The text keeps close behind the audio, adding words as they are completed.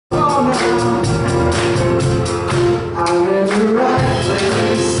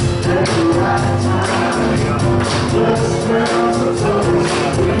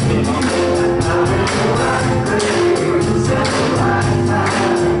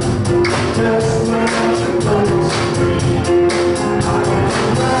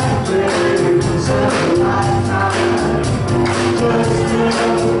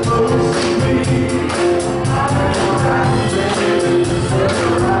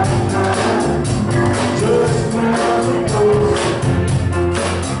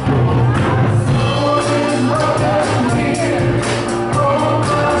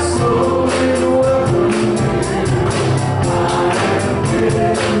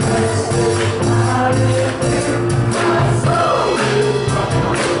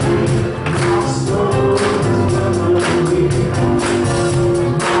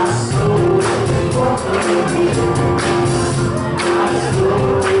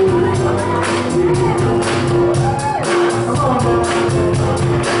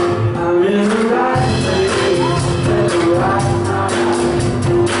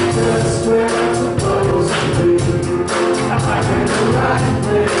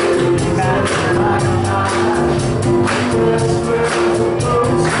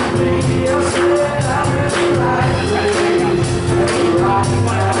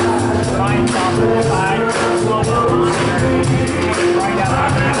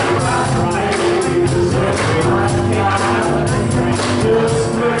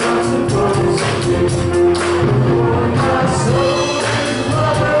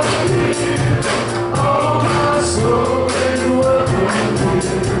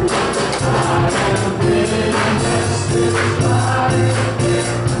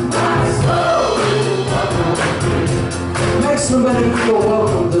Somebody feel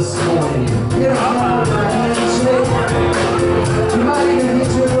welcome this morning. Get a hand or a handshake. You might even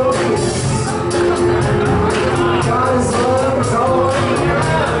hit your focus. God is love, it's all over you.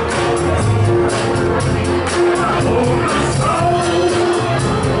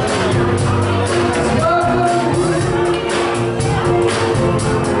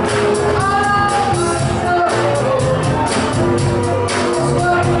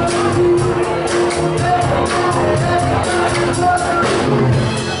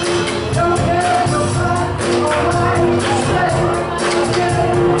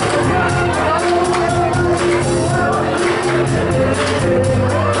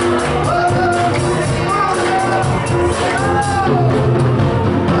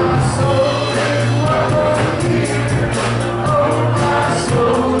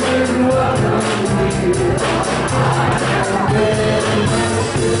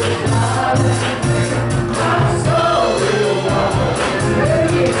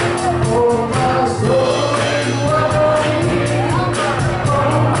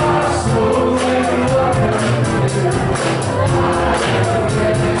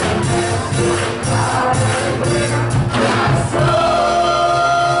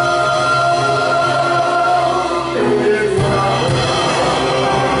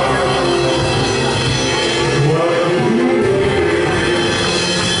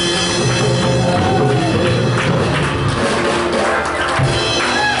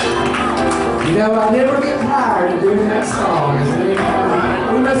 You know, I never get tired of doing that song.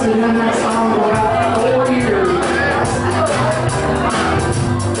 We must have done that song for about 4 years.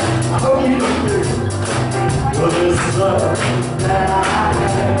 I hope you do too. Well, this love that I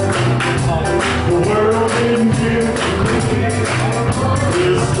have, the world didn't give to me.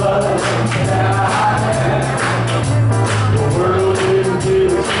 This love that I have, the world didn't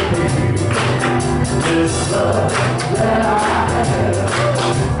give to me. This love that I have,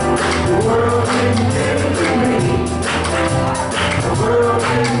 the world didn't give it to me. The world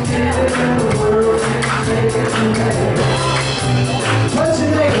didn't give it, and the world didn't take it from me. Touch your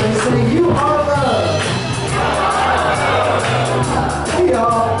neighbor and say, you are love. Hey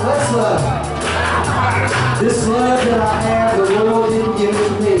y'all, let's love. This love that I have, the world didn't give it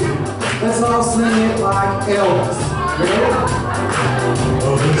to me. Let's all sing it like Elvis. Ready?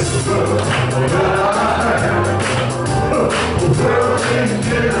 Oh, this love that I have, the world didn't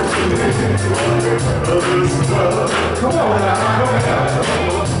give it to me. This love, come on now,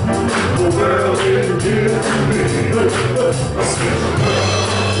 the world didn't give it to me. This love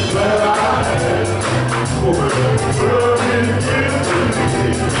that I have, the world didn't give it to me.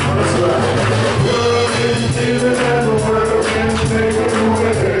 That's right. The world didn't give it, and the world didn't take it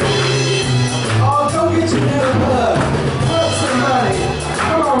away. Oh, go get your new love. Love somebody.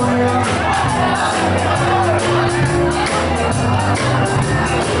 Come on now.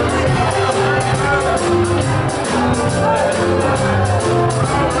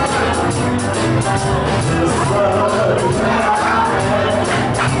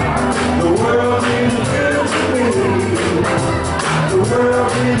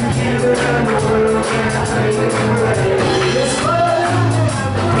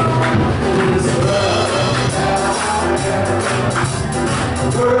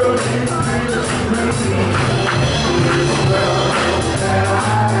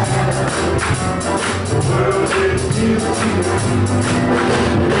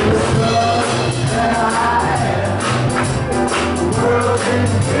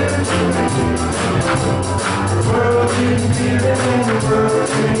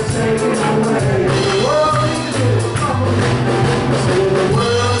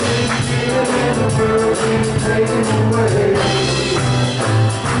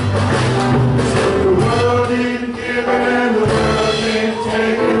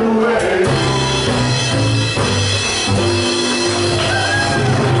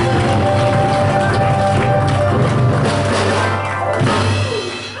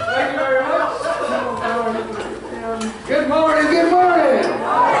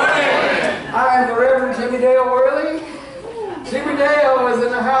 boys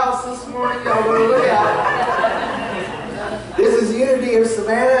in the house this morning. Y'all better look out. This is Unity of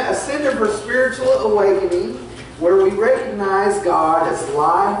Savannah, a center for spiritual awakening, where we recognize God as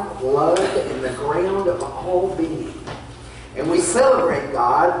life, blood, and the ground of all being. And we celebrate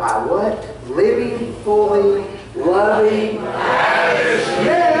God by what? Living fully, loving,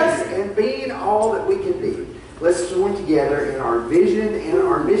 yes, and being all that we can be. Let's join together in our vision and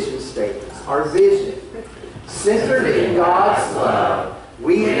our mission statements. Our vision, centered in God's love,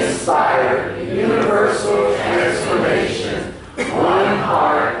 we inspire universal transformation, one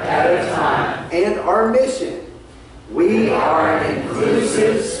heart at a time. And our mission, we are an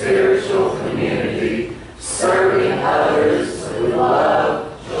inclusive spiritual community, serving others with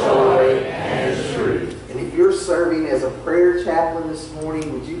love, joy, and truth. And if you're serving as a prayer chaplain this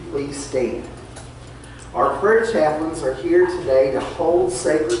morning, would you please stand? Our prayer chaplains are here today to hold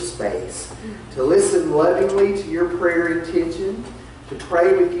sacred space, to listen lovingly to your prayer intention, to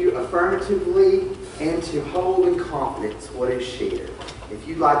pray with you affirmatively, and to hold in confidence what is shared. If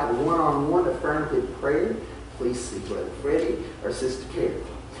you'd like a one-on-one affirmative prayer, please see Brother Freddie or Sister Carol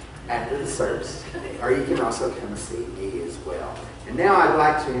after the service. Or you can also come and see me as well. And now I'd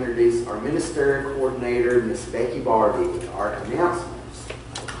like to introduce our minister coordinator, Miss Becky Barbie, with our announcements.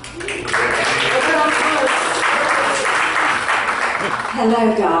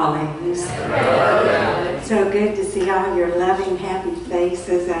 Hello, darlings. Hello. So good to see all your loving, happy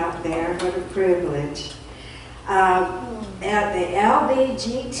faces out there. What a privilege. At the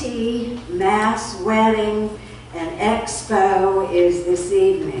LBGT Mass Wedding and Expo is this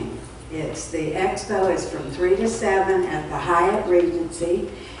evening. The expo is from 3 to 7 at the Hyatt Regency,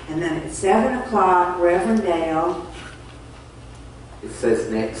 and then at 7 o'clock, Reverend Dale. It says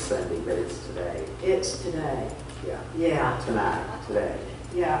next Sunday, but it's today. It's today. Yeah. Yeah. Tonight. Today.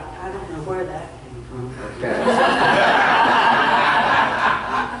 Yeah, I don't know where that came from. Okay.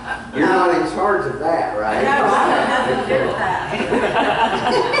 You're not in charge of that, right? No, I have nothing to do with that.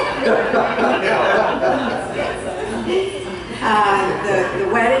 The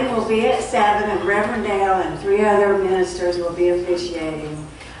wedding will be at 7, and Reverend Dale and 3 other ministers will be officiating.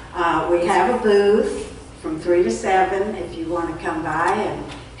 We have a booth from 3 to 7 if you want to come by and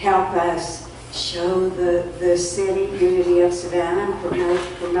help us show the city, Unity of Savannah, and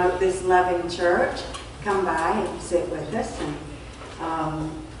promote this loving church. Come by and sit with us, and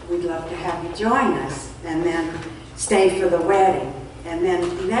we'd love to have you join us, and then stay for the wedding. And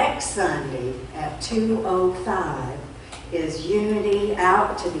then next Sunday at 2:05 is Unity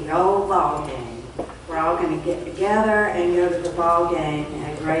out to the old ball game. We're all going to get together and go to the ball game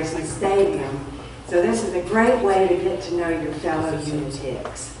at Grayson Stadium. So this is a great way to get to know your fellow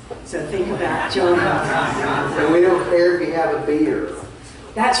Unitics. So think about joining us. And we don't care if you have a beer.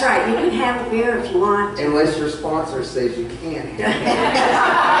 That's right. You can have a beer if you want to. Unless your sponsor says you can't have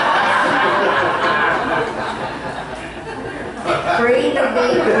it. Free to be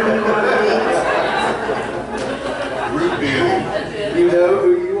who you want to be. You know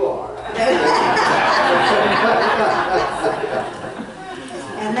who you are.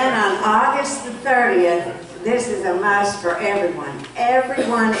 And then on August the 30th, this is a must for everyone.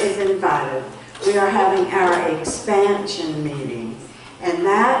 Everyone is invited. We are having our expansion meeting. And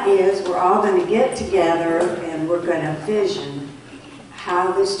that is, we're all going to get together and we're going to vision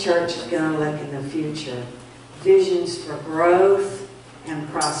how this church is going to look in the future. Visions for growth and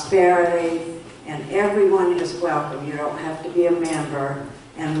prosperity, and everyone is welcome. You don't have to be a member,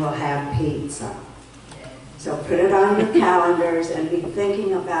 and we'll have pizza. So put it on your calendars and be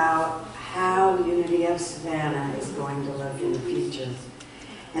thinking about how Unity of Savannah is going to look in the future.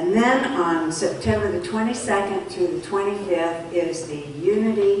 And then on September the 22nd through the 25th is the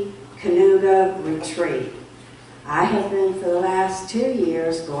Unity Canoga Retreat. I have been for the last 2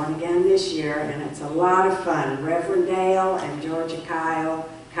 years, going again this year, and it's a lot of fun. Reverend Dale and Georgia Kyle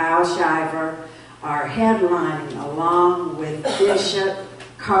Shiver are headlining along with Bishop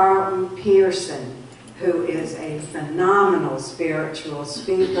Carlton Pearson, who is a phenomenal spiritual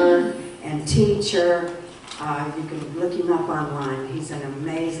speaker and teacher. You can look him up online. He's an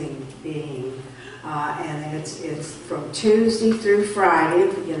amazing being. And it's from Tuesday through Friday.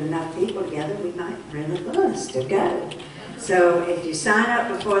 If we get enough people together, we might rent a bus to go. So if you sign up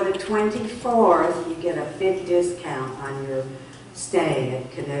before the 24th, you get a big discount on your stay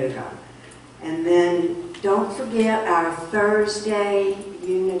at Canoga. And then don't forget our Thursday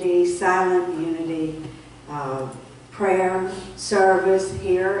Unity, Silent Unity prayer service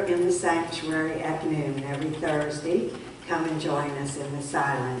here in the sanctuary at noon every Thursday. Come and join us in the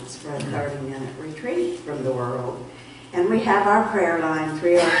silence for a 30-minute retreat from the world. And we have our prayer line,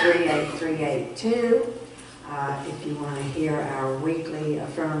 303-8382. If you want to hear our weekly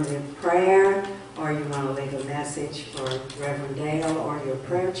affirmative prayer, or you want to leave a message for Reverend Dale or your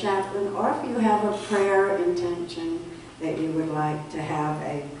prayer chaplain, or if you have a prayer intention that you would like to have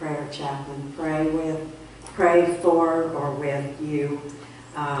a prayer chaplain pray for or with you,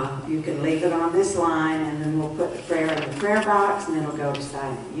 you can leave it on this line, and then we'll put the prayer in the prayer box, and it'll go to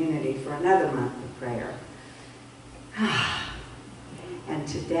Silent Unity for another month of prayer. And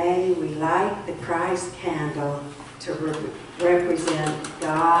today we light the Christ candle to represent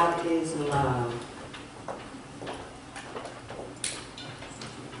God is love.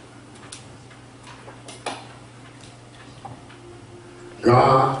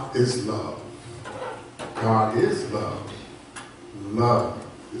 God is love. God is love. Love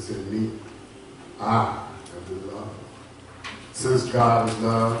is in me. I am in love. Since God is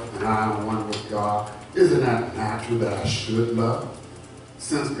love and I am one with God, isn't that natural that I should love?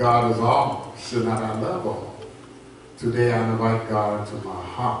 Since God is all, should not I love all? Today I invite God into my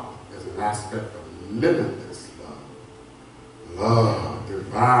heart as an aspect of living this love. Love,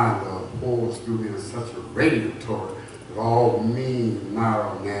 divine love, pours through me in such a radiant torrent that all mean,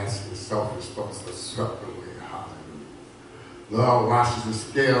 narrow, nasty, selfish thoughts are swept away. Hallelujah. Love washes the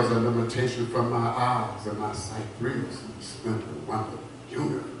scales of limitation from my eyes, and my sight thrills in the splendor and wonder of the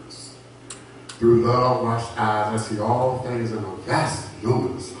universe. Through love washed eyes, I see all things in a vast,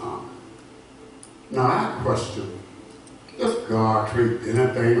 luminous harmony. Now I question, does God treat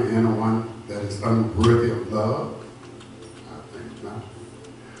anything or anyone that is unworthy of love? I think not.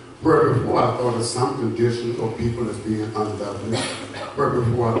 Where before I thought of some conditions or people as being unlovely. Where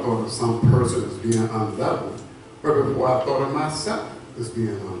before I thought of some person as being unlovely. Where before I thought of myself as being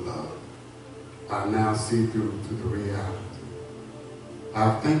unloved. I now see through to the reality. I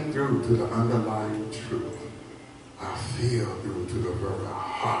think through to the underlying truth. I feel through to the very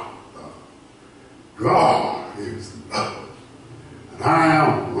heart of love. God is love. And I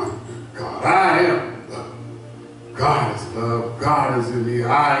am one with God. I am love. God is love. God is in me.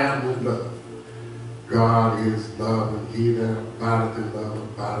 I am in love. God is love, and he that abideth in love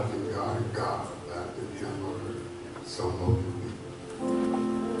abideth in God, and God abideth in him on earth. So hope you be.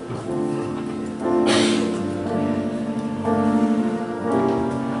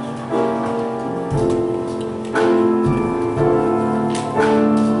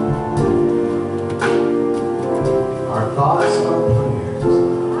 Our thoughts are prayers.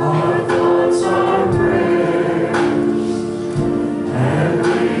 Our thoughts are prayers, and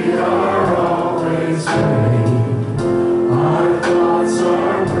we are always praying. Our thoughts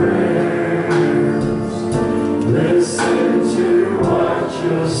are prayers. Listen to what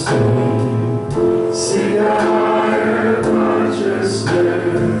you're saying. Seek a higher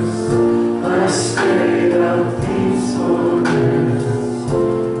consciousness, a state of peacefulness,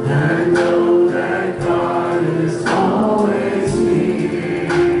 and know that God is always near.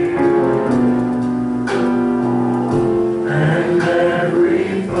 And every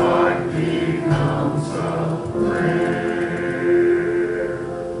thought becomes a prayer.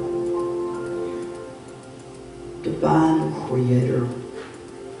 Divine Creator,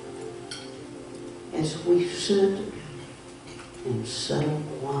 as we sit and settle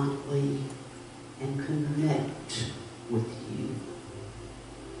quietly and connect with you,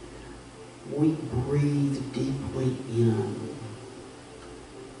 we breathe deeply in,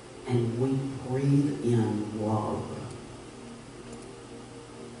 and we breathe in love.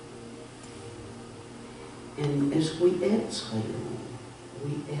 And as we exhale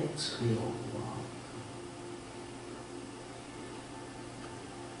love.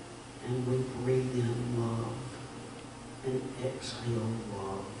 And we breathe in love and exhale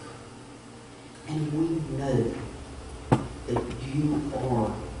love. And we know that you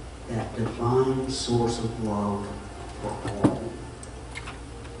are that divine source of love for all.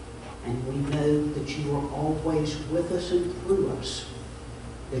 And we know that you are always with us and through us,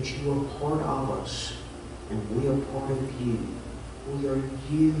 that you are part of us, and we are part of you. We are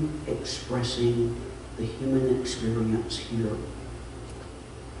you expressing the human experience here.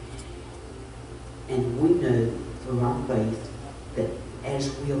 And we know through our faith that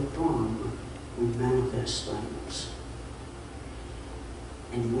as we affirm, we manifest things.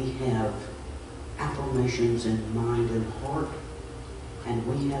 And we have affirmations in mind and heart, and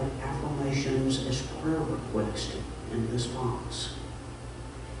we have affirmations as prayer requests in this box.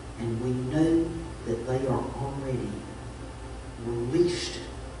 And we know that they are already released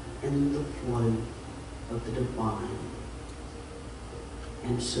in the flow of the divine.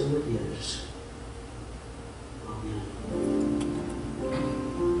 And so it is. Amen.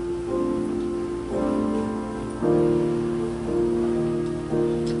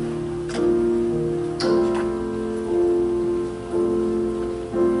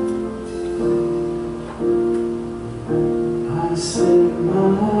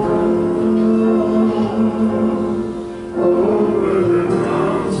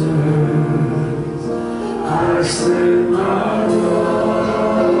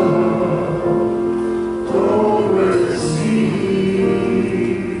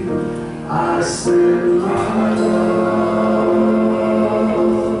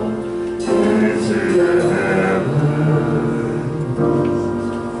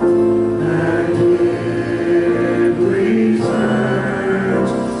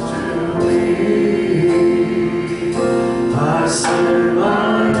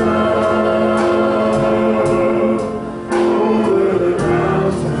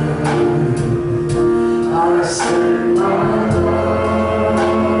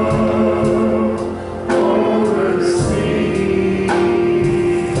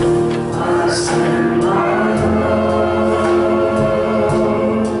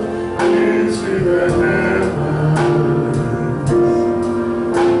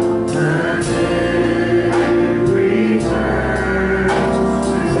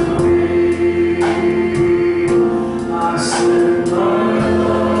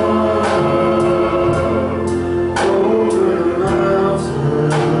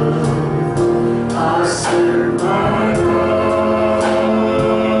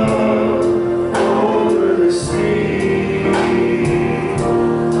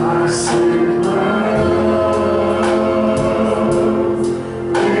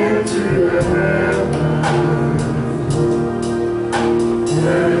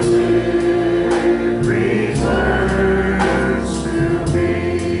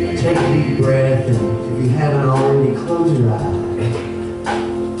 breath, and if you haven't already, close your eyes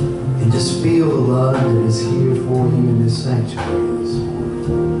and just feel the love that is here for you in this sanctuary this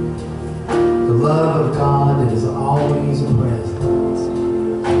morning. The love of God that is always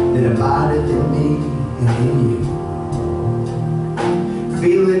present, that abideth in me and in you.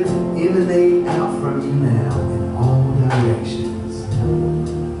 Feel it emanate out from you now in all directions.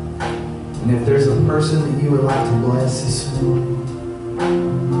 And if there's a person that you would like to bless this morning,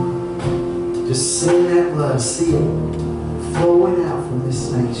 just send that love, see it flowing out from this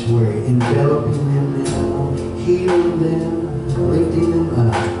sanctuary, enveloping them now, healing them, lifting them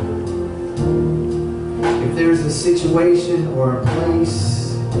up. If there's a situation or a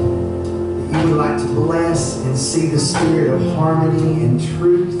place that you would like to bless and see the spirit of harmony and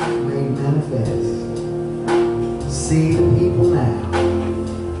truth made manifest, see the people now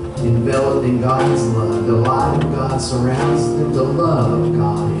enveloped in God's love. The light of God surrounds them. The love of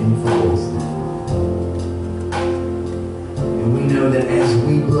God enfolds them. And we know that as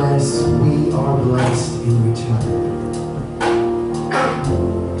we bless, we are blessed in return.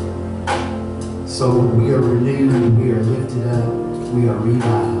 So we are renewed, we are lifted up, we are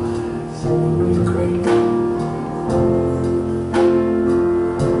revitalized, we are grateful.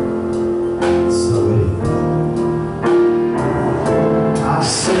 So it is. I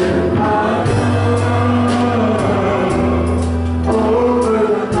send my love over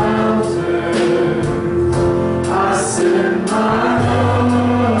the mountains. I send my love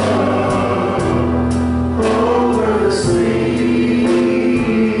over the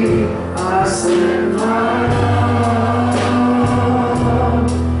sea. I send my love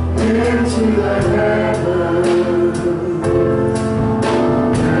into the heavens,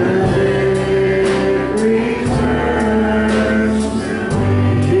 and it returns to me.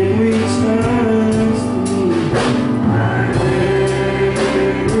 It returns to me, and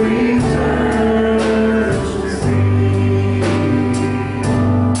it returns to me, and it returns to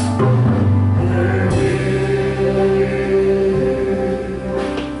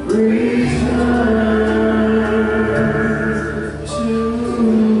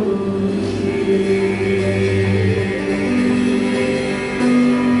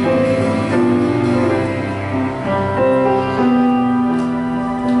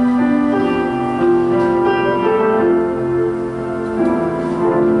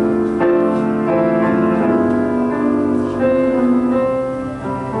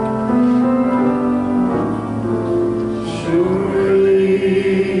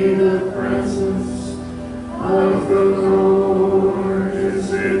surely the presence of the Lord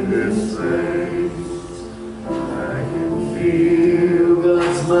is in this place. I can feel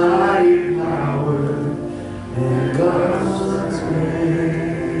God's mighty power and God's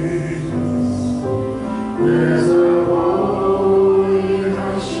grace. There's a holy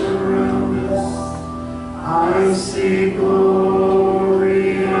hush around us. I see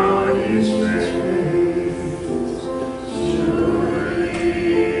glory on His face.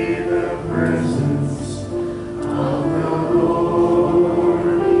 Surely the presence of the Lord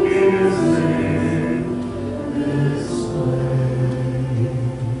is in this place.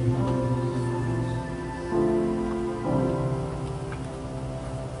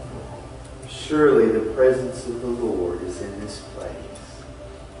 Surely the presence of the Lord is in this place.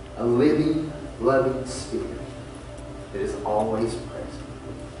 A living, loving Spirit that is always present.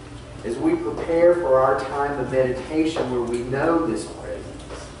 As we prepare for our time of meditation where we know this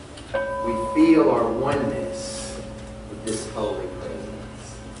presence, we feel our oneness with this holy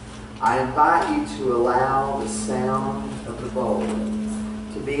presence. I invite you to allow the sound of the bowl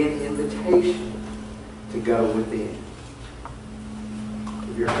to be an invitation to go within.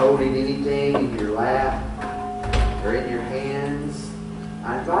 If you're holding anything in your lap or in your hands,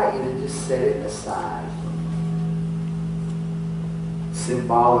 I invite you to just set it aside.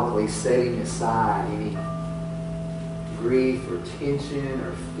 Symbolically setting aside any grief or tension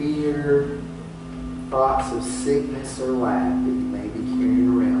or fear, thoughts of sickness or lack that you may be carrying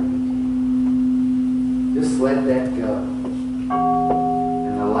around with you. Just let that go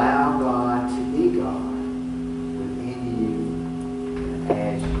and allow God to be God within you and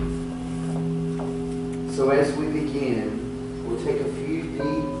as you. So as we begin, we'll take a few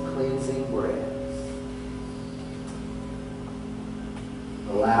deep cleansing breaths.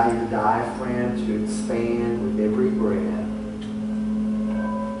 Allow your diaphragm to expand with every breath.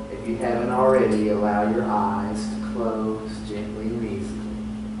 If you haven't already, allow your eyes to close gently and easily.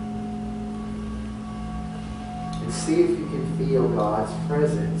 And see if you can feel God's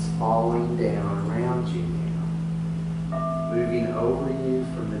presence falling down around you now, moving over you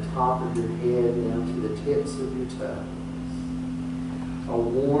from the top of your head down to the tips of your toes. A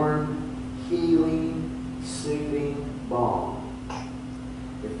warm, healing, soothing balm.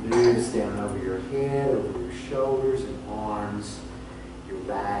 It moves down over your head, over your shoulders and arms, your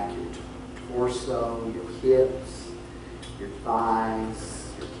back, your torso, your hips, your thighs,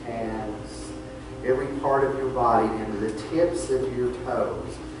 your calves, every part of your body, and the tips of your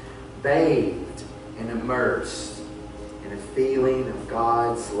toes, bathed and immersed in a feeling of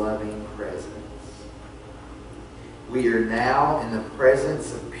God's loving presence. We are now in the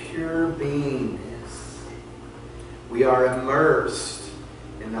presence of pure beingness. We are immersed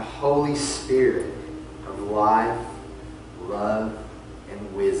in the Holy Spirit of life, love,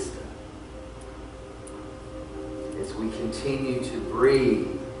 and wisdom. As we continue to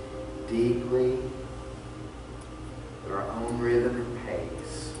breathe deeply at our own rhythm and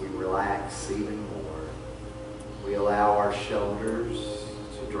pace, we relax even more. We allow our shoulders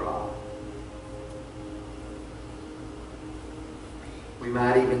to drop. We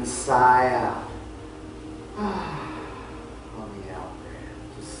might even sigh out on the out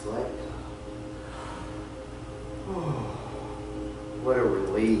breath. Just let go. What a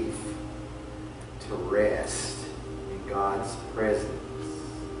relief to rest in God's presence.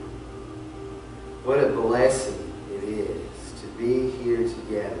 What a blessing it is to be here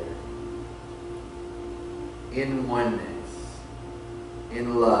together in oneness,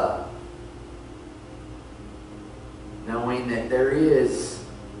 in love, knowing that there is,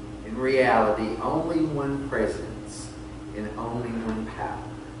 in reality, only one presence and only one power.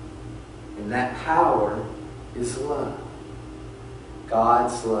 And that power is love.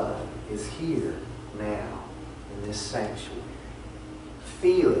 God's love is here now in this sanctuary.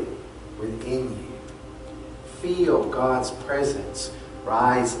 Feel it within you. Feel God's presence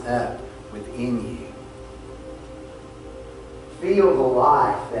rise up within you. Feel the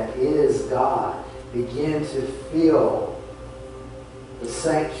life that is God begin to fill the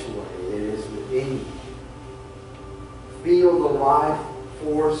sanctuary that is within you. Feel the life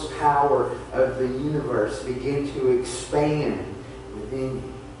force power of the universe begin to expand within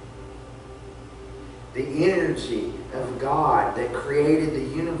you. The energy of God that created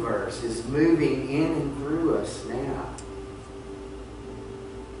the universe is moving in and through us now.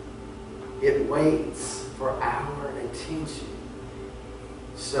 It waits for our attention.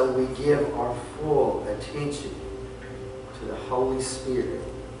 So we give our full attention to the Holy Spirit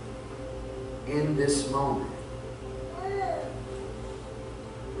in this moment.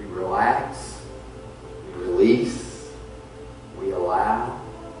 We relax, we release, we allow,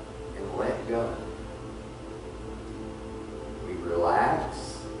 and let go. We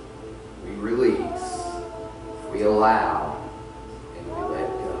relax, we release, we allow, and we let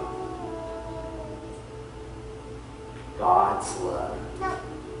go. God's love.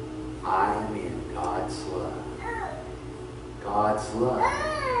 I am in God's love. God's love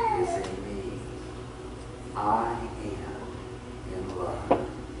is in me. I am in love.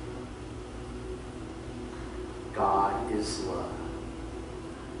 God is love.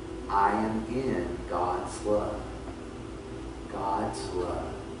 I am in God's love. God's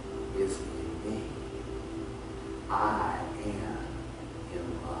love is in me. I am in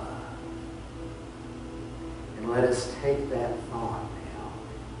love. And let us take that thought now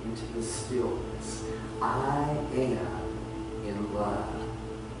into the stillness. I am in love.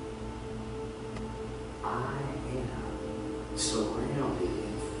 I am surrounded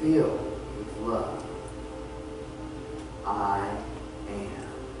and filled with love. I am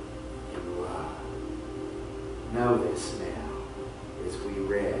in love. Know this now as we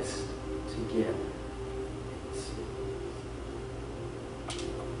rest together.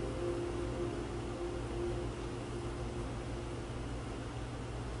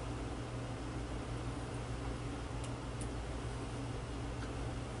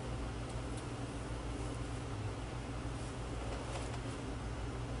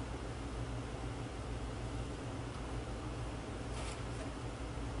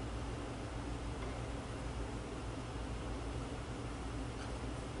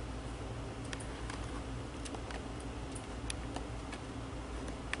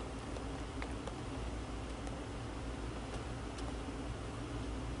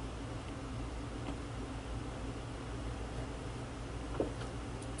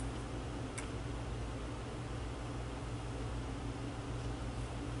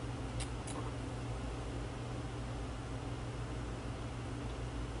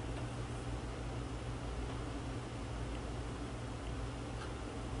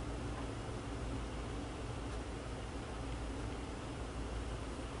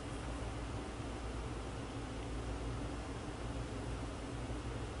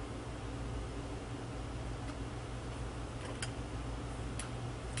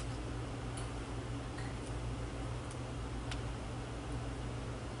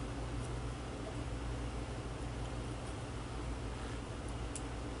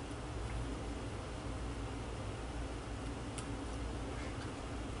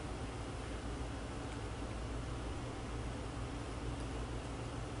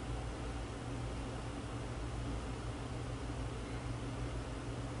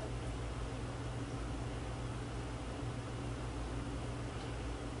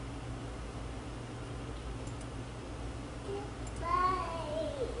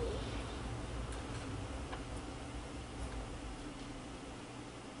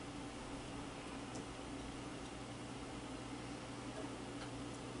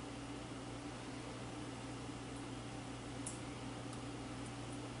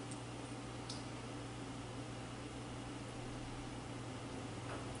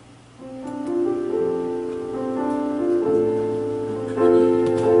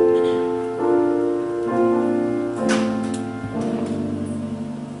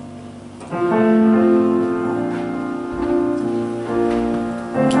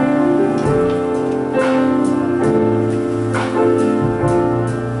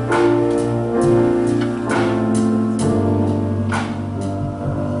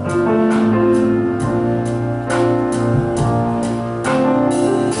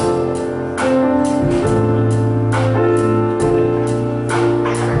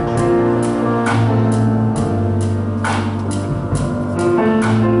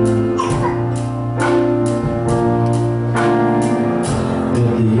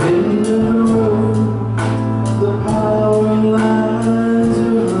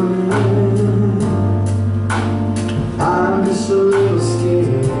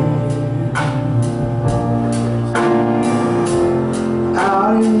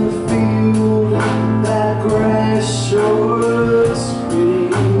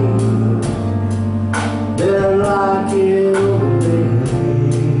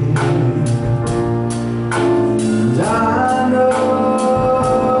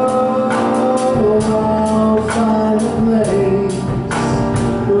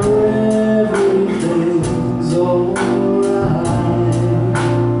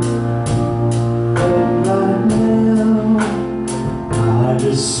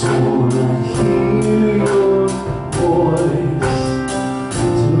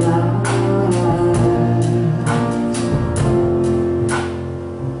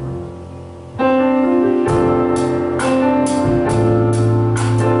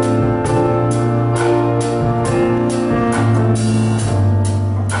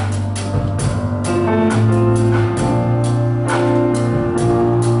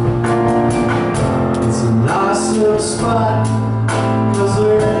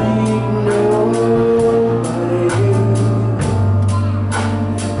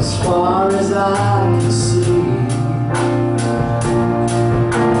 as far as I can see.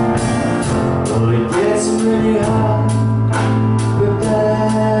 Well, it gets pretty hard, but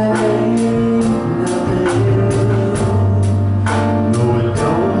that ain't nothing. No, it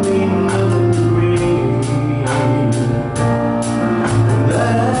don't mean nothing to me. And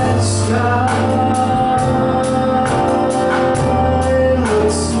that sky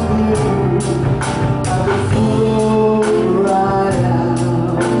looks so blue, I could float right out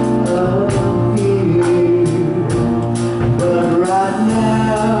of here. But right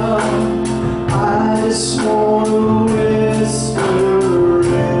now, I just wanna whisper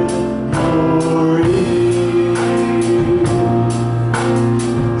in your ear.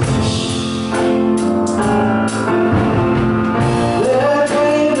 There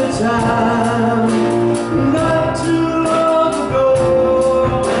came a time not too long ago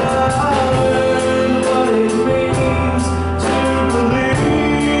when I learned what it means to believe.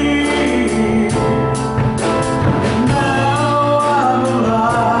 Now I'm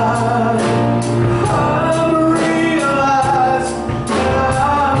alive. I've realized that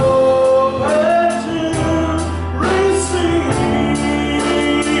I'm open to receive.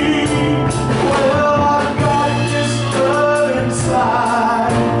 Well, I've got this love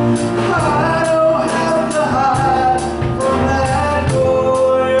inside. I don't have to hide from that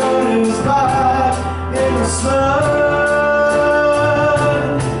boy on his bike in the sun.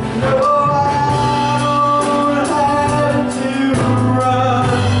 No, I don't have to run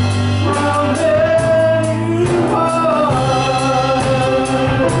from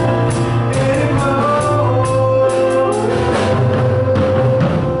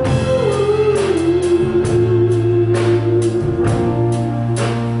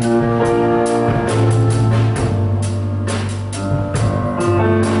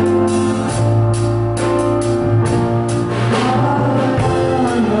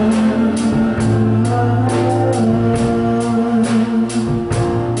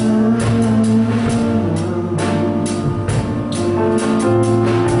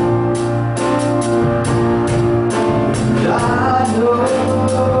I know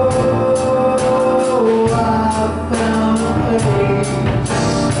I found a place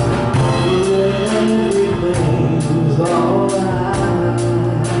where everything's alright.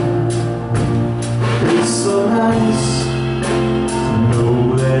 It's so nice to know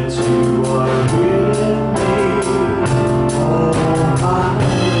that you are with me all my life,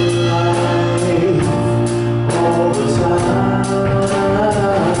 all the time.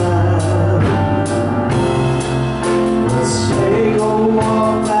 Let's take a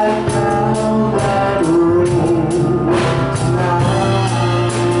walk back down that road tonight.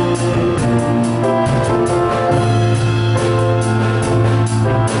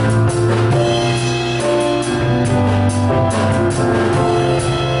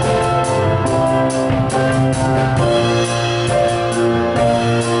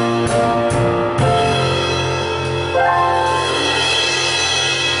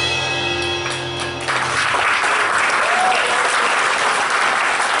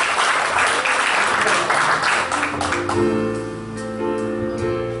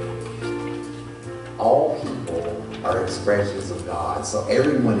 All people are expressions of God, so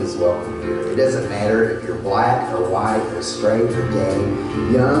everyone is welcome here. It doesn't matter if you're black or white or straight or gay,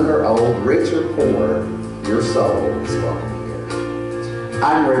 young or old, rich or poor, your soul is welcome here.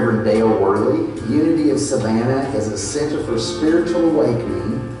 I'm Reverend Dale Worley. Unity of Savannah is a center for spiritual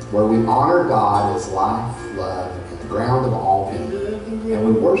awakening where we honor God as life, love, and the ground of all being. And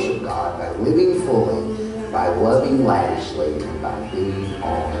we worship God by living fully, by loving lavishly, and by being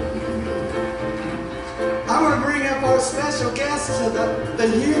all that we can be. I want to bring up our special guest to the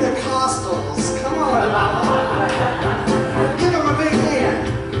Unicostals. Come on. Give them a big hand.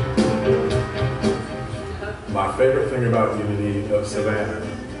 My favorite thing about Unity of Savannah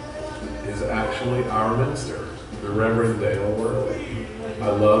is actually our minister, the Reverend Dale Worley. I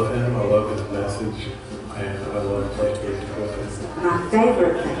love him, I love his message, and I love playing music with him. My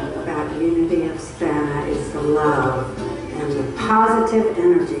favorite thing about Unity of Savannah is the love and the positive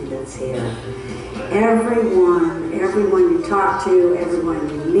energy that's here. Everyone you talk to, everyone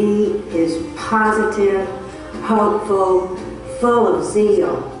you meet is positive, hopeful, full of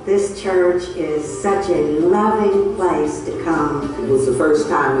zeal. This church is such a loving place to come. It was the first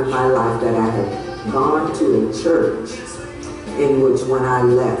time in my life that I had gone to a church in which when I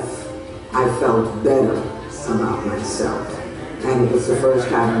left, I felt better about myself. And it was the first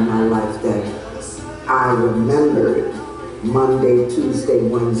time in my life that I remembered Monday, Tuesday,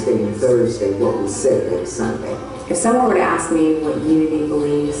 Wednesday, and Thursday what was said at Sunday. If someone were to ask me what Unity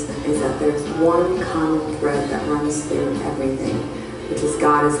believes is that there's one common thread that runs through everything, because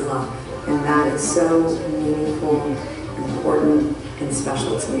God is love. And that is so meaningful, important, and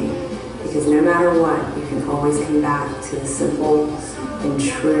special to me. Because no matter what, you can always come back to the simple and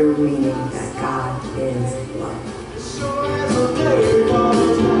true meaning that God is love.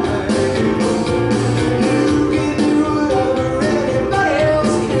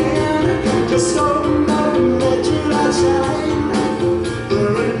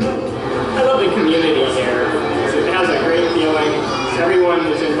 I love the community here. It has a great feeling. Everyone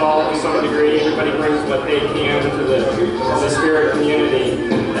is involved to some degree. Everybody brings what they can to the spirit community,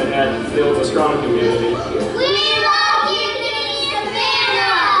 and that builds a strong community.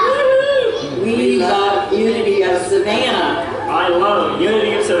 We love Unity of Savannah. I love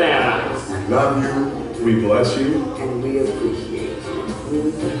Unity of Savannah. We love you. We bless you. And we appreciate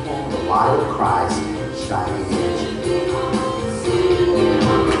you. The light of Christ shining in you.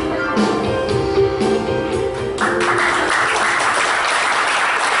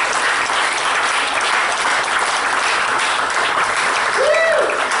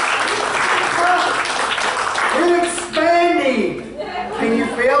 We're expanding. Can you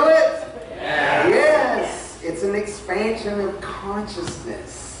feel it? Yes. It's an expansion of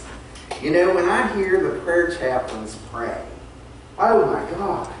consciousness. You know, when I hear the prayer chaplains pray, oh my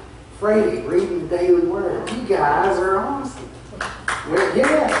God, Freddie reading the Daily Word, you guys are awesome. Well,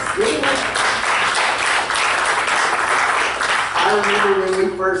 yes. I remember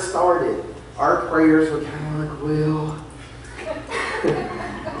when we first started, our prayers were kind of like, well,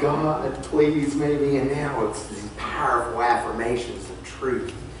 God, please, maybe. And now it's these powerful affirmations of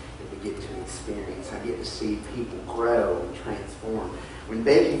truth that we get to experience. I get to see people grow and transform. When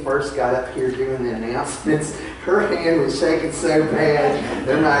Becky first got up here doing the announcements, her hand was shaking so bad,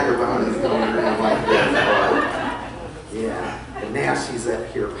 their microphone is going around like this. Yeah. But now she's up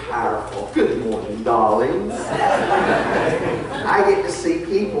here powerful. Good morning, darlings. I get to see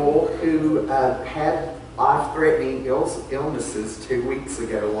people who had life-threatening illnesses 2 weeks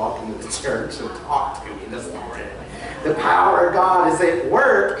ago walk into the church and talk to me this morning. The power of God is at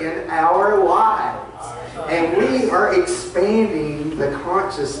work in our lives. And we are expanding the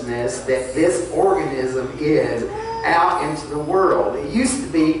consciousness that this organism is out into the world. It used to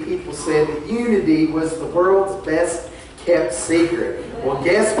be, people said that unity was the world's best kept secret. Well,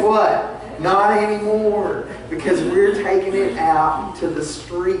 guess what? Not anymore, because we're taking it out to the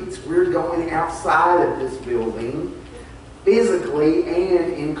streets. We're going outside of this building, physically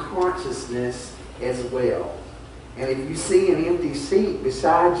and in consciousness as well. And if you see an empty seat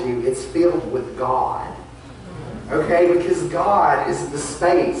beside you, it's filled with God. Okay, because God is the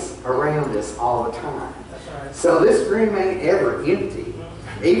space around us all the time. So this room ain't ever empty.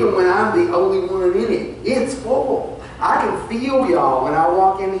 Even when I'm the only one in it, it's full. I can feel y'all when I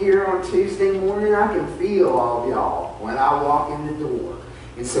walk in here on Tuesday morning. I can feel all of y'all when I walk in the door.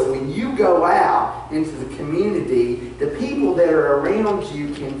 And so when you go out into the community, the people that are around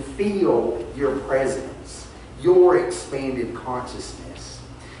you can feel your presence, your expanded consciousness.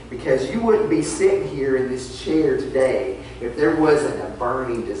 Because you wouldn't be sitting here in this chair today if there wasn't a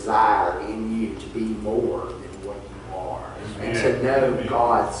burning desire in you to be more than what you are. And to know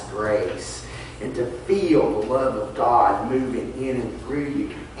God's grace. And to feel the love of God moving in and through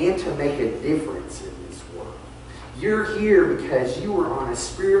you. And to make a difference in this world. You're here because you are on a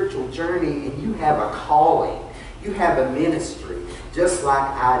spiritual journey and you have a calling. You have a ministry just like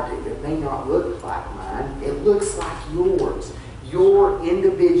I do. It may not look like mine. It looks like yours. Your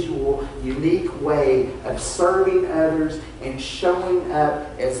individual, unique way of serving others and showing up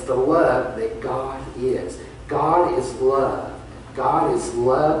as the love that God is. God is love. God is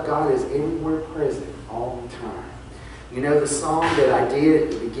love. God is everywhere present all the time. You know, the song that I did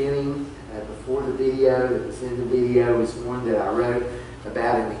at the beginning, before the video, that was in the video, is one that I wrote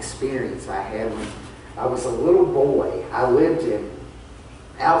about an experience I had when I was a little boy. I lived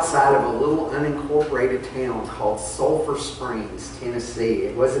outside of a little unincorporated town called Sulphur Springs, Tennessee.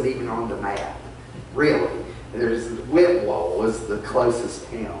 It wasn't even on the map, really. Whitwell was the closest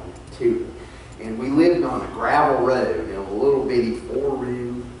town to it. And we lived on a gravel road in a little bitty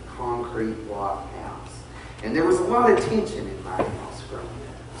 4-room concrete block house. And there was a lot of tension in my house growing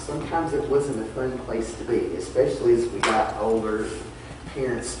up. Sometimes it wasn't a fun place to be, especially as we got older.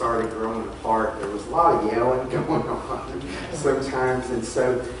 Parents started growing apart. There was a lot of yelling going on sometimes. And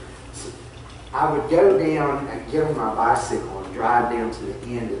so I would go down and get on my bicycle and drive down to the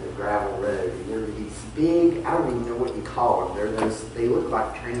end of the gravel road. And there were these big, I don't even know what you call them. They look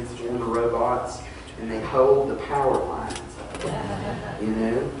like transformer robots, and they hold the power lines up, you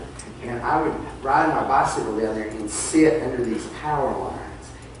know? And I would ride my bicycle down there and sit under these power lines.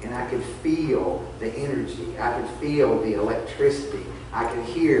 and I could feel the energy. I could feel the electricity. I could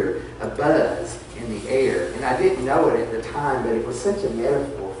hear a buzz in the air. And I didn't know it at the time, but it was such a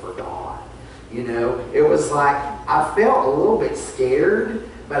metaphor for God. You know, it was like I felt a little bit scared,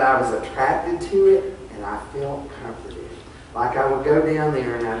 but I was attracted to it, and I felt comforted. Like I would go down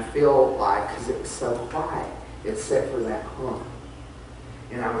there and I'd feel like, because it was so quiet, except for that hum.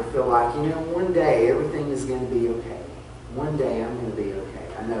 And I would feel like, you know, one day everything is going to be okay. One day I'm going to be okay.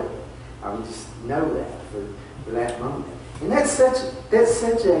 I know it. I would just know that for that moment. And that's such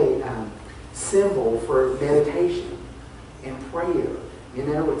a symbol for meditation and prayer. You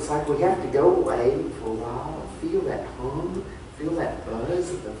know, it's like we have to go away for a while, feel that hum, feel that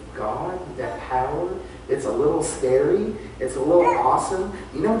buzz of God, that power. It's a little scary. It's a little awesome.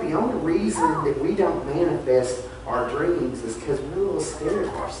 You know, the only reason that we don't manifest our dreams is because we're a little scared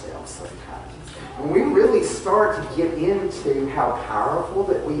of ourselves sometimes. When we really start to get into how powerful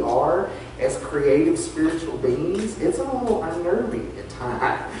that we are as creative spiritual beings, it's a little unnerving at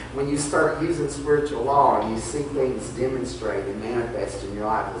times. When you start using spiritual law and you see things demonstrate and manifest in your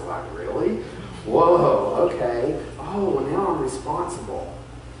life, it's like, really? Whoa, okay. Oh, now I'm responsible.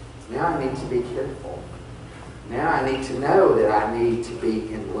 Now I need to be careful. Now I need to know that I need to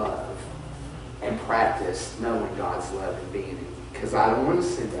be in love and practice knowing God's love and being in it. Because I don't want to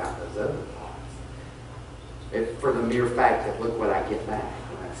send out those other thoughts. For the mere fact that look what I get back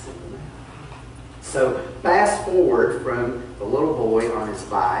when I send them out. So fast forward from the little boy on his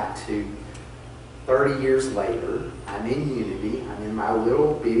bike to 30 years later, I'm in Unity. I'm in my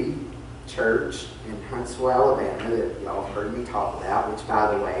little bitty church in Huntsville, Alabama that y'all have heard me talk about, which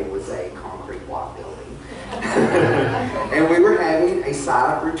by the way was a concrete block building. And we were having a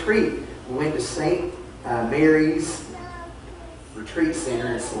silent retreat. We went to St. Mary's Retreat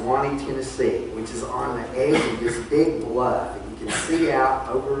Center in Savannah, Tennessee, which is on the edge of this big bluff. And you can see out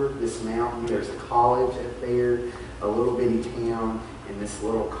over this mountain. There's a college up there, a little bitty town, and this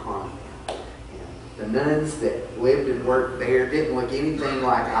little convent. The nuns that lived and worked there didn't look anything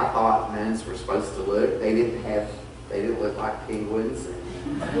like I thought nuns were supposed to look. They didn't look like penguins. And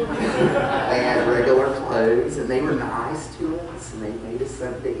they had regular clothes, and they were nice to us, and they made us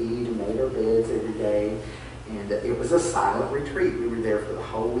something to eat and made our beds every day. And it was a silent retreat. We were there for the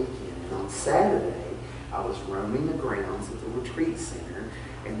whole weekend. And on Saturday, I was roaming the grounds at the retreat center,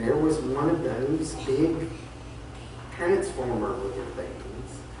 and there was one of those big transformer-looking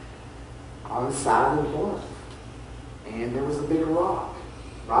things on the side of the bluff. And there was a big rock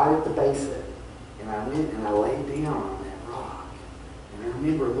right at the base of it. And I went and I laid down on that rock. And I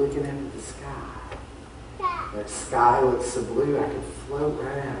remember looking up at the sky. That sky looked so blue I could float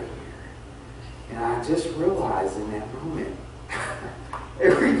right out of here. And I just realized in that moment,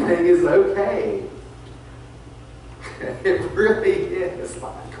 everything is okay. It really is.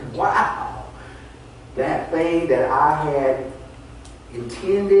 Like, wow. That thing that I had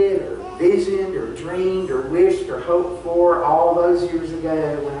intended or visioned or dreamed or wished or hoped for all those years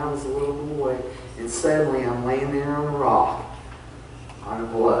ago when I was a little boy, and suddenly I'm laying there on a rock, on a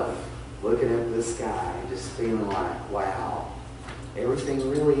bluff, looking up at the sky, and just feeling like, wow, everything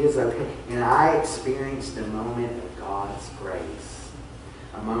really is okay. And I experienced a moment of God's grace,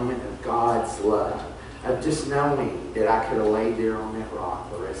 a moment of God's love, of just knowing that I could have laid there on that rock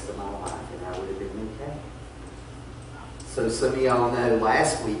the rest of my life and I would have been okay. So some of y'all know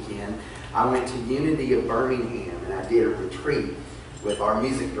last weekend I went to Unity of Birmingham and I did a retreat with our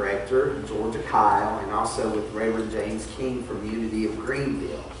music director, Georgia Kyle, and also with Reverend James King from Unity of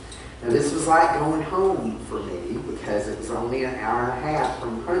Greenville. Now this was like going home for me because it was only an hour and a half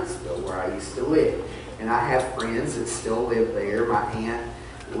from Huntsville where I used to live. And I have friends that still live there. My aunt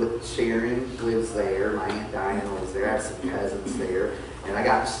Sharon lives there. My Aunt Diana lives there. I have some cousins there. And I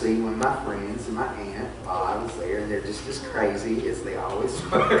got to see one of my friends and my aunt while I was there. And they're just as crazy as they always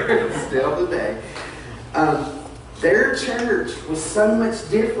were, still today. Their church was so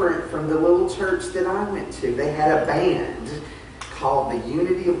much different from the little church that I went to. They had a band called the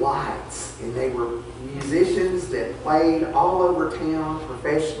Unity of Lights. And they were musicians that played all over town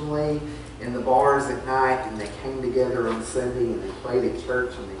professionally in the bars at night, and they came together on Sunday and they played at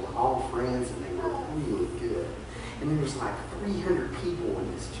church, and they were all friends and they were really good. And there was like 300 people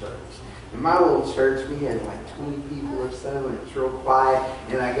in this church. In my little church, we had like 20 people or so, and it's real quiet.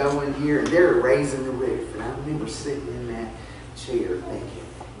 And I go in here, and they're raising the roof. And I remember sitting in that chair thinking,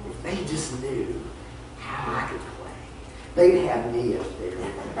 if they just knew how I could play, they'd have me up there.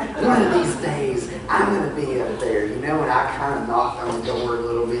 One of these days, I'm going to be up there, you know. And I kind of knocked on the door a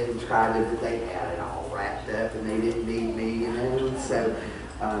little bit and tried to, but they had it all wrapped up, and they didn't need me, you know.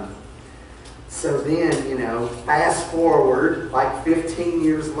 And So then, you know, fast forward like 15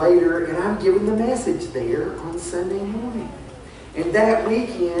 years later, and I'm giving the message there on Sunday morning. And that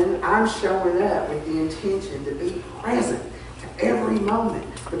weekend, I'm showing up with the intention to be present to every moment.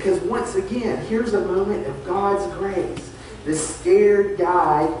 Because once again, here's a moment of God's grace. This scared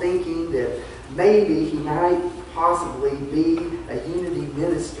guy thinking that maybe he might possibly be a Unity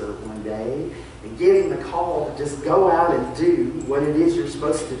minister one day, and getting the call to just go out and do what it is you're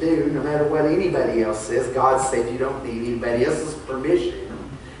supposed to do, no matter what anybody else says. God said you don't need anybody else's permission.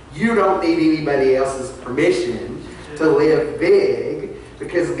 You don't need anybody else's permission to live big,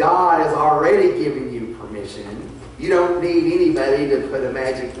 because God has already given you permission. You don't need anybody to put a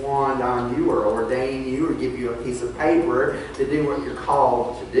magic wand on you or ordain you or give you a piece of paper to do what you're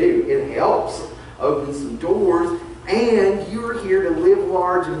called to do. It helps open some doors, and you're here to live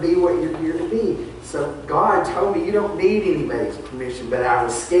large and be what you're here to be. So God told me you don't need anybody's permission, but I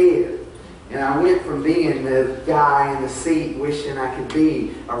was scared. And I went from being the guy in the seat wishing I could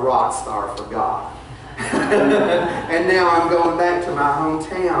be a rock star for God. And now I'm going back to my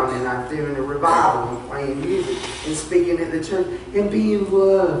hometown, and I'm doing a revival and playing music and speaking at the church and being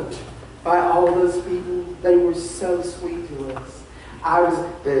loved by all those people. They were so sweet to us.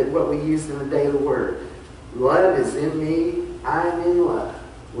 What we used in the daily word. Love is in me, I am in love.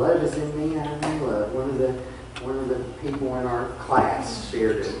 Love is in me, I am in love. One of the people in our class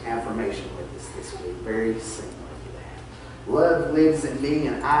shared an affirmation with us this week, very similar to that. Love lives in me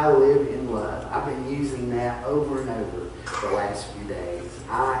and I live in love. I've been using that over and over the last few days.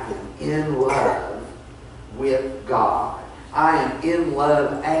 I am in love with God. I am in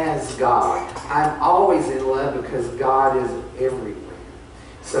love as God. I'm always in love because God is everywhere.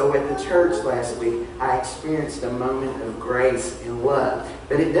 So at the church last week, I experienced a moment of grace and love.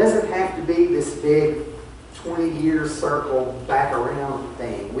 But it doesn't have to be this big 20-year circle back around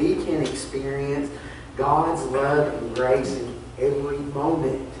thing. We can experience God's love and grace in every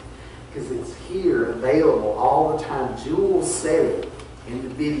moment, because it's here, available all the time. Jules said it in the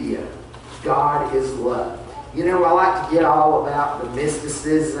video. God is love. You know, I like to get all about the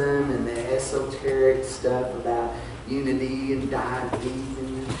mysticism and the esoteric stuff about unity and dive deep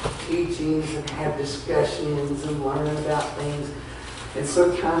in teachings and have discussions and learn about things. And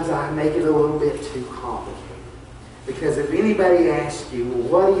sometimes I make it a little bit too complicated. Because if anybody asks you,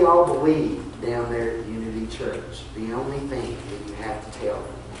 well, what do y'all believe down there at Unity Church? The only thing that you have to tell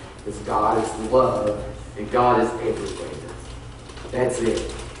them is God is love and God is everywhere. That's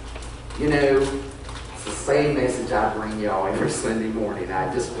it. You know, it's the same message I bring y'all every Sunday morning.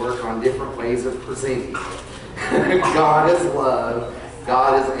 I just work on different ways of presenting it. God is love.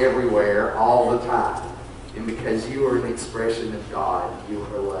 God is everywhere all the time. And because you are an expression of God, you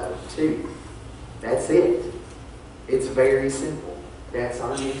are loved too. That's it. It's very simple. That's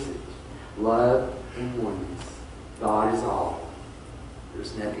our message. Love and oneness. God is all.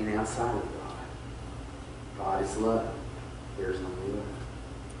 There's nothing outside of God. God is love. There's only love.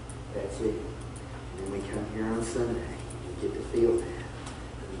 That's it. And then we come here on Sunday and we get to feel that.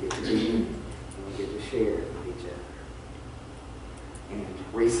 And we get to be in it. And we get to share it with each other. And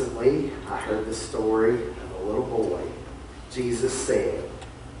recently, I heard the story of a little boy. Jesus said,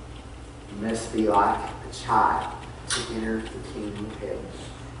 you must be like a child to enter the kingdom of heaven,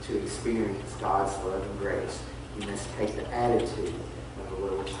 to experience God's love and grace. You must take the attitude of a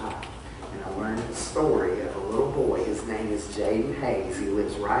little child. And I learned the story of a little boy. His name is Jaden Hayes. He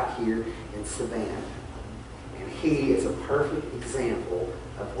lives right here in Savannah. And he is a perfect example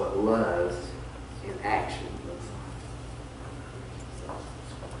of what love in action looks like.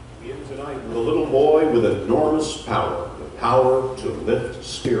 We begin tonight with a little boy with enormous power, the power to lift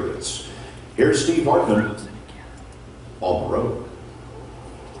spirits. Here's Steve Hartman on the road.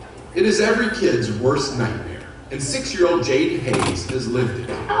 It is every kid's worst nightmare, and 6-year-old Jaden Hayes has lived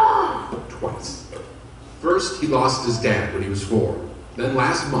it twice. First, he lost his dad when he was 4. Then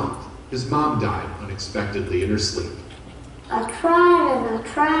last month, his mom died unexpectedly in her sleep. I tried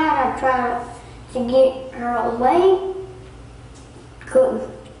to get her away.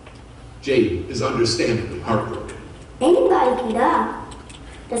 Couldn't. Jaden is understandably heartbroken. Anybody can die.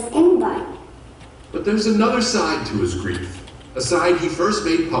 Just anybody. But there's another side to his grief. A side he first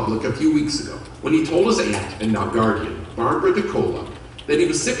made public a few weeks ago when he told his aunt and now guardian, Barbara DeCola, that he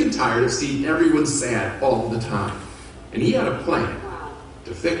was sick and tired of seeing everyone sad all the time. And he had a plan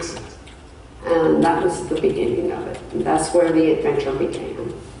to fix it. And that was the beginning of it. And that's where the adventure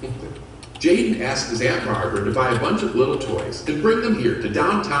began. Jaden asked his Aunt Barbara to buy a bunch of little toys and bring them here to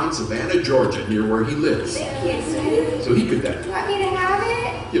downtown Savannah, Georgia, near where he lives. So he could then Want me to have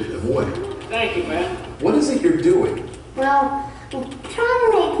it? give them away. Thank you, man. What is it you're doing? Well, trying to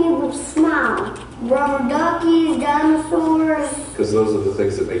make people smile. Rubber duckies, dinosaurs. Because those are the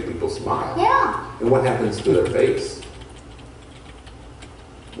things that make people smile. Yeah. And what happens to their face?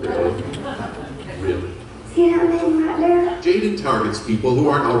 Really? Really? See that man right there? Jaden targets people who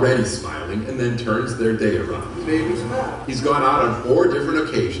aren't already smiling and then turns their day around. He's gone out on 4 different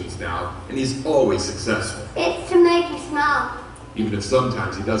occasions now, and he's always successful. It's to make you smile. Even if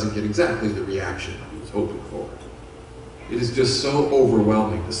sometimes he doesn't get exactly the reaction he was hoping for. It is just so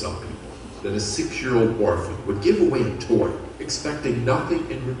overwhelming to some people that a 6-year-old orphan would give away a toy, expecting nothing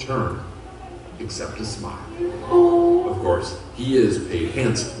in return except a smile. Of course, he is paid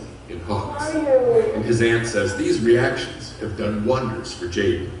handsomely in hugs. And his aunt says these reactions have done wonders for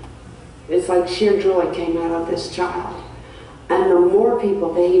Jaden. It's like sheer joy came out of this child. And the more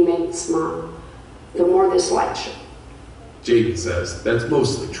people that he made smile, the more this light shone. Jaden says that's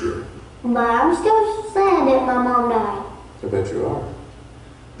mostly true. But I'm still sad that my mom died. I bet you are.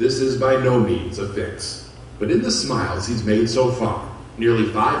 This is by no means a fix. But in the smiles he's made so far, nearly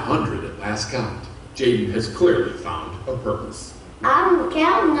 500 at last count, Jaden has clearly found a purpose. I'm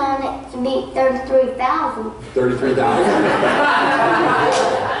counting on it to be 33,000.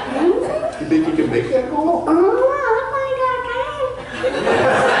 33,000? You think you can make that goal?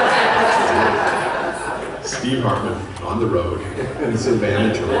 Steve Hartman on the road in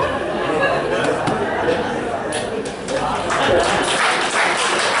Savannah, Georgia.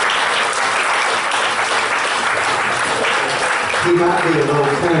 He might be a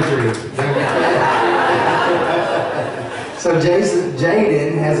little country. So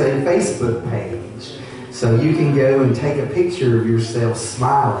Jaden has a Facebook page. So you can go and take a picture of yourself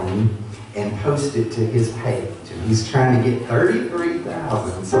smiling and post it to his page. And he's trying to get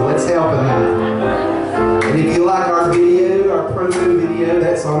 33,000. So let's help him out. And if you like our video, our promo video,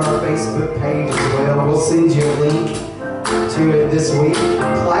 that's on our Facebook page as well. We'll send you a link to it this week.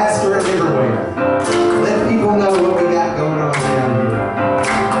 Plaster it everywhere. Let people know what we got going on down here.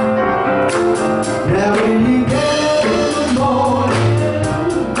 Now when you get up in the morning,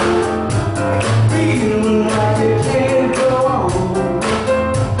 feeling like you can't go on,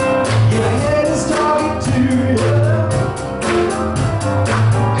 your head is talking to you,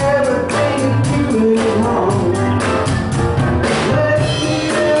 everything you're doing is wrong. Let me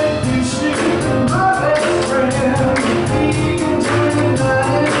introduce you to my best friend. He can turn your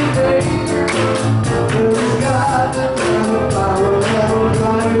night any day. Cause God, I'm a power.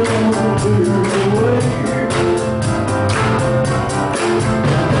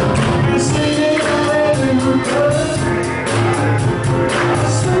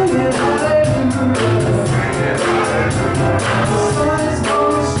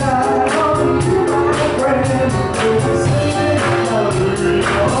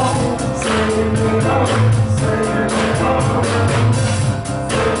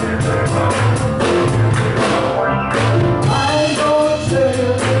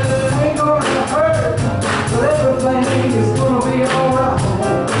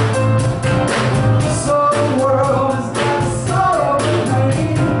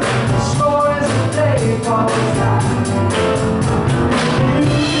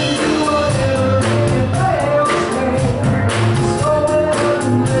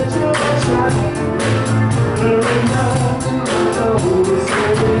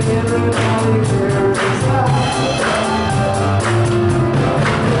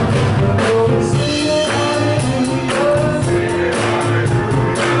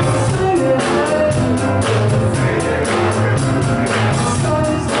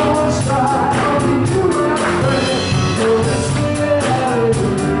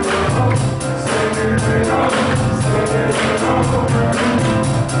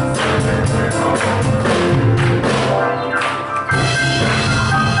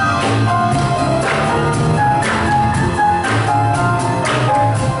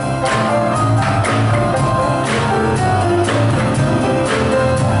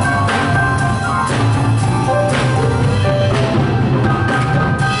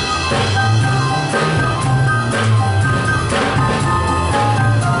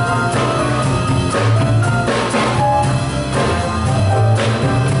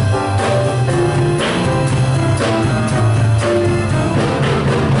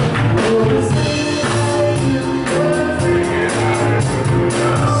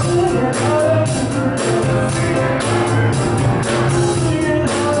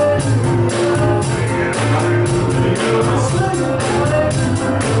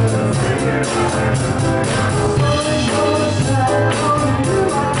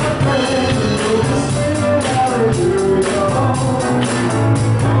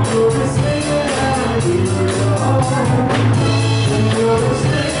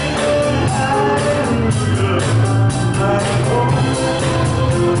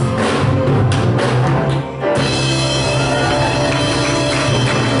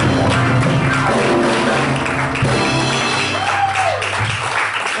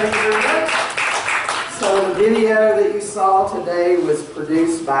 saw today was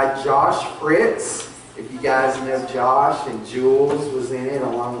produced by Josh Fritz. If you guys know Josh, and Jules was in it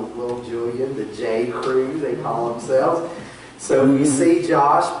along with little Julian, the J Crew, they call themselves. So if you see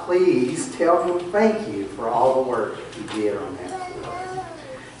Josh, please tell him thank you for all the work he did on that for us.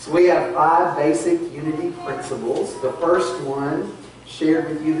 So we have 5 basic unity principles. The first one shared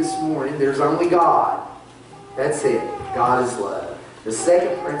with you this morning, there's only God. That's it. God is love. The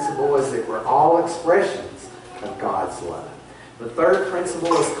second principle is that we're all expressions of God's love. The third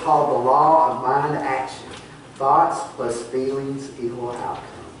principle is called the law of mind action. Thoughts plus feelings equal outcome.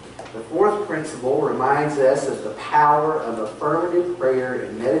 The fourth principle reminds us of the power of affirmative prayer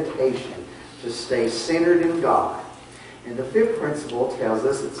and meditation to stay centered in God. And the fifth principle tells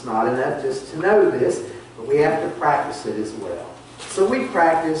us it's not enough just to know this, but we have to practice it as well. So we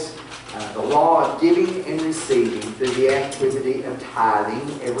practice the law of giving and receiving through the activity of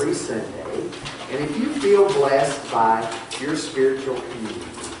tithing every Sunday. And if you feel blessed by your spiritual community,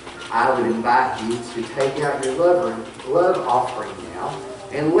 I would invite you to take out your love offering now,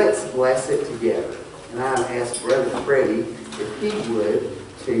 and let's bless it together. And I've asked Brother Freddie if he would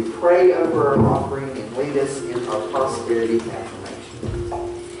to pray over our offering and lead us in our prosperity affirmation.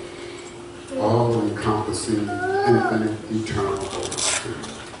 All-encompassing, infinite, eternal Holy Spirit,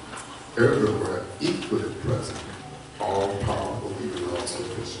 everywhere equally present, all-powerful, even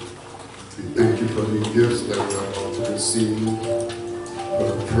all-sufficient. We thank you for the gifts that we are about to receive, for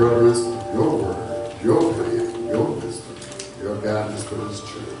the furtherance of your word, your plan, your wisdom, your guidance for this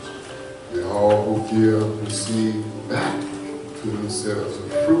church. May all who give receive back to themselves the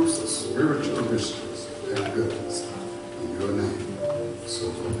fruits of spiritual richness and goodness. In your name, so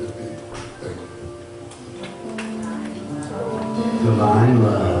let it be. Thank you. Divine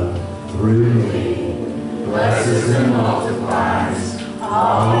love, through me, blesses and multiplies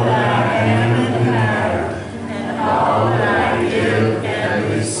all that I am and have, and all that I give and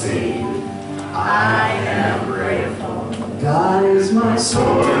receive. I am grateful. God is my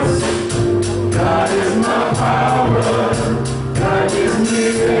source. God is my power. God gives me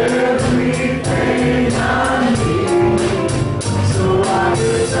everything I need. So I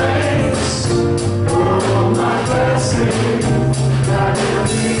give thanks for all my blessings. God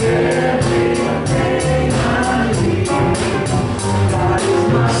gives me everything I need. God is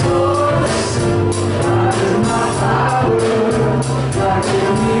my source. God is my power. God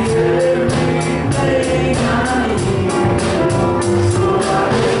gives me everything I need. So I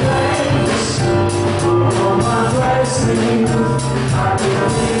give thanks for all my blessings. I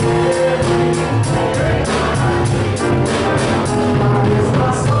give me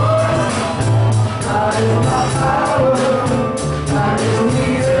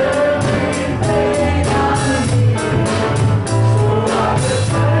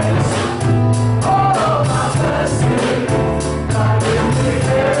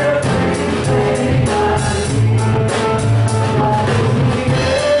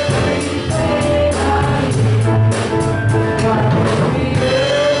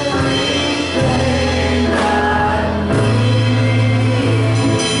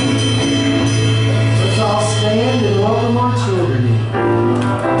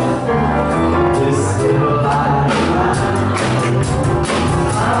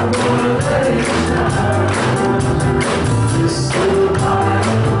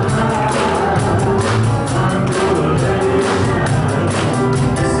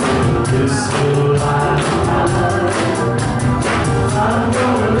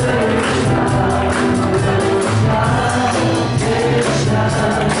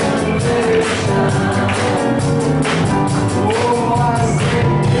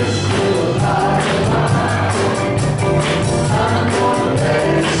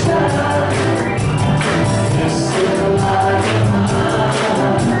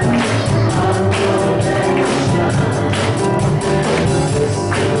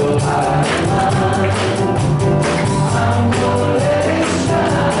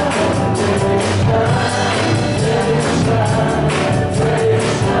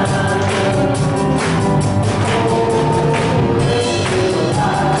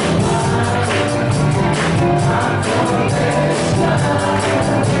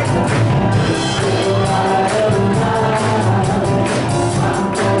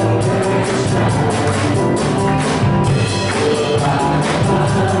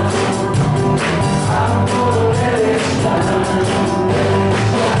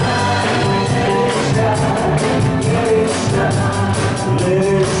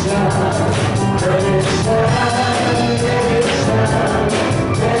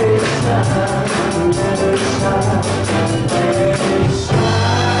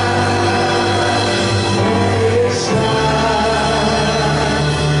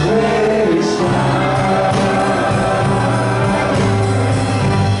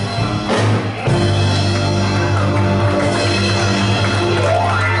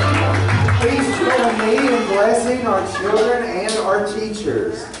our children and our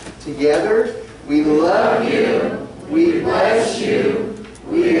teachers. Together, we love you, we bless you,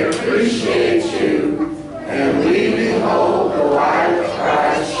 we appreciate you, and we behold the light of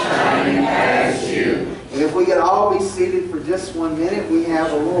Christ shining past you. And if we could all be seated for just 1 minute, we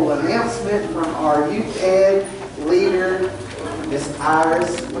have a little announcement from our youth ed leader, Miss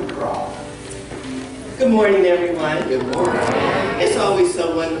Iris McCraw. Good morning, everyone. Good morning. It's always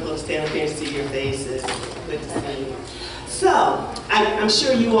so wonderful to stand up here and see your faces. Good to see you. So, I'm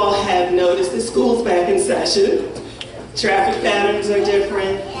sure you all have noticed that school's back in session. Traffic patterns are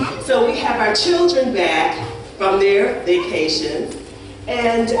different. So we have our children back from their vacation.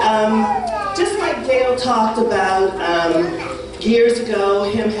 And just like Dale talked about years ago,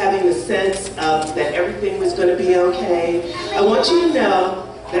 him having the sense of that everything was going to be okay, I want you to know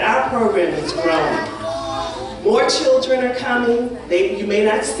that our program is growing. More children are coming. You may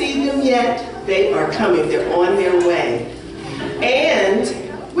not see them yet. They are coming. They're on their way.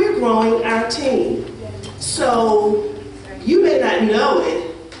 And we're growing our team. So you may not know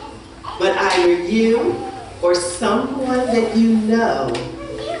it, but either you or someone that you know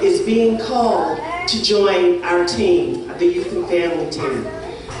is being called to join our team, the youth and family team.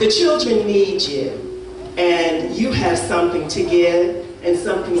 The children need you, and you have something to give and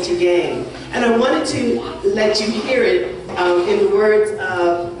something to gain. And I wanted to let you hear it in the words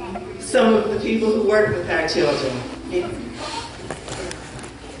of some of the people who work with our children. Yeah.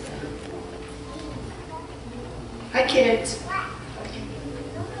 Hi, kids.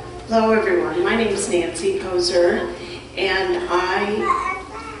 Hello, everyone. My name is Nancy Poser, and I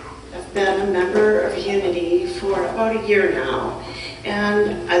have been a member of Unity for about a year now,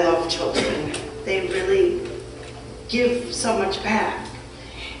 and I love children. They really give so much back.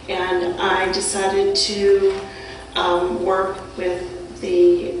 And I decided to work with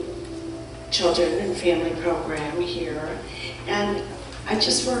the children and family program here, and I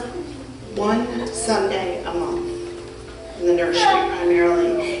just work one Sunday a month in the nursery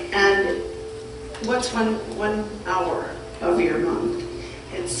primarily. And what's one hour of your month?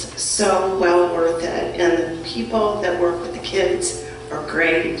 It's so well worth it, and the people that work with the kids are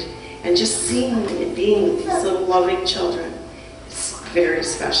great, and just seeing and being with these little loving children is very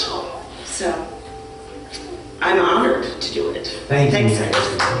special. So I'm honored to do it. Thanks.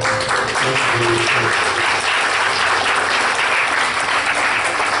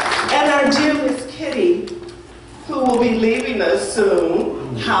 And our dear Miss Kitty, who will be leaving us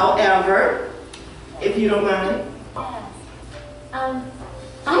soon. However, if you don't mind.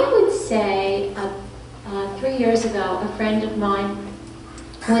 I would say 3 years ago, a friend of mine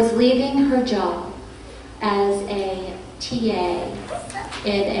was leaving her job as a TA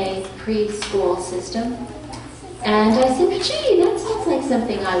in a preschool system. And I said, gee, that sounds like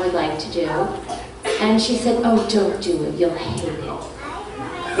something I would like to do. And she said, oh, don't do it, you'll hate it.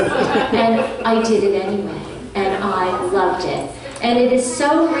 And I did it anyway, and I loved it. And it is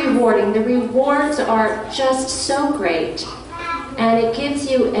so rewarding. The rewards are just so great. And it gives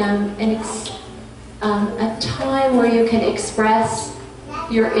you a time where you can express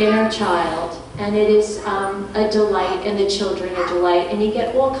your inner child. And it is a delight, and the children a delight. And you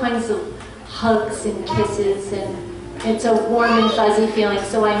get all kinds of hugs and kisses, and it's a warm and fuzzy feeling.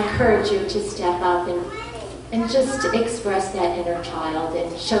 So I encourage you to step up and just express that inner child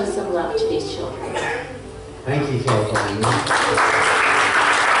and show some love to these children. Thank you, Kathleen.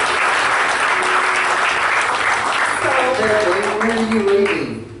 When are you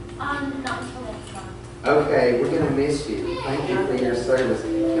leaving? Not until next month. Okay, we're going to miss you. Thank you for your service.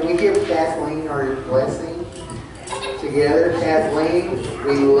 Can we give Kathleen our blessing? Together, Kathleen,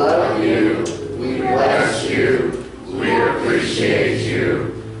 we love you, we bless you, we appreciate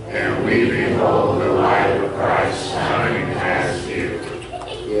you, and we behold the light of Christ shining past you.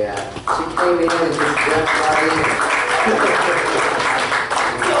 Yeah, she came in and just jumped right in.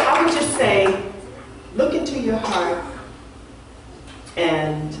 So I would just say, look into your heart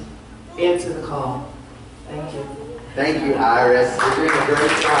and answer the call. Thank you. Thank you, Iris. You're doing a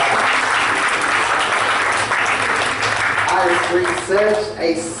great job. Iris brings such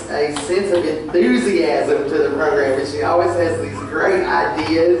a sense of enthusiasm to the program, and she always has these great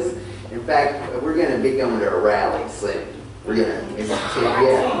ideas. In fact, we're going to be going to a rally soon. We're going to,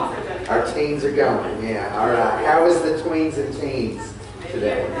 yeah, our teens are going. Yeah, all right. How was the tweens and teens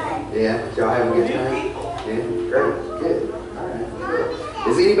today? Yeah, did y'all have a good time? Yeah, great, good. All right, good.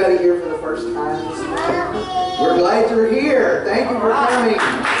 Is anybody here for the first time this morning? We're glad you're here. Thank you for coming.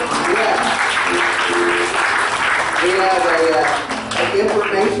 Yeah. We have an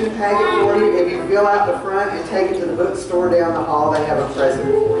information packet for you. If you fill out the front and take it to the bookstore down the hall, they have a present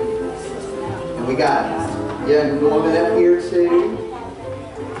for you. And we got young woman up here too.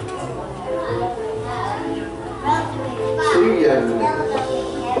 2 young men.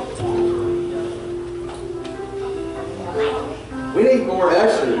 We need more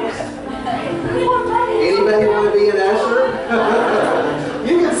ushers. Anybody want to be an usher?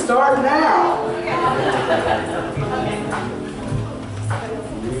 You can start now.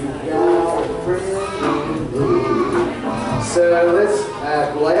 So let's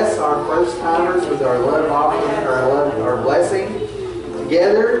bless our first timers with our love offering, our blessing.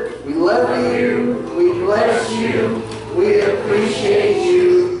 Together, we love you, we bless you, we appreciate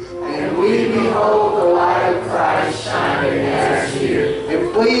you, and we behold the light of Christ shining in us here.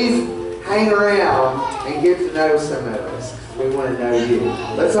 And please hang around and get to know some of us. We want to know you.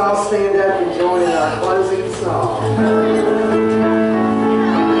 Let's all stand up and join in our closing song.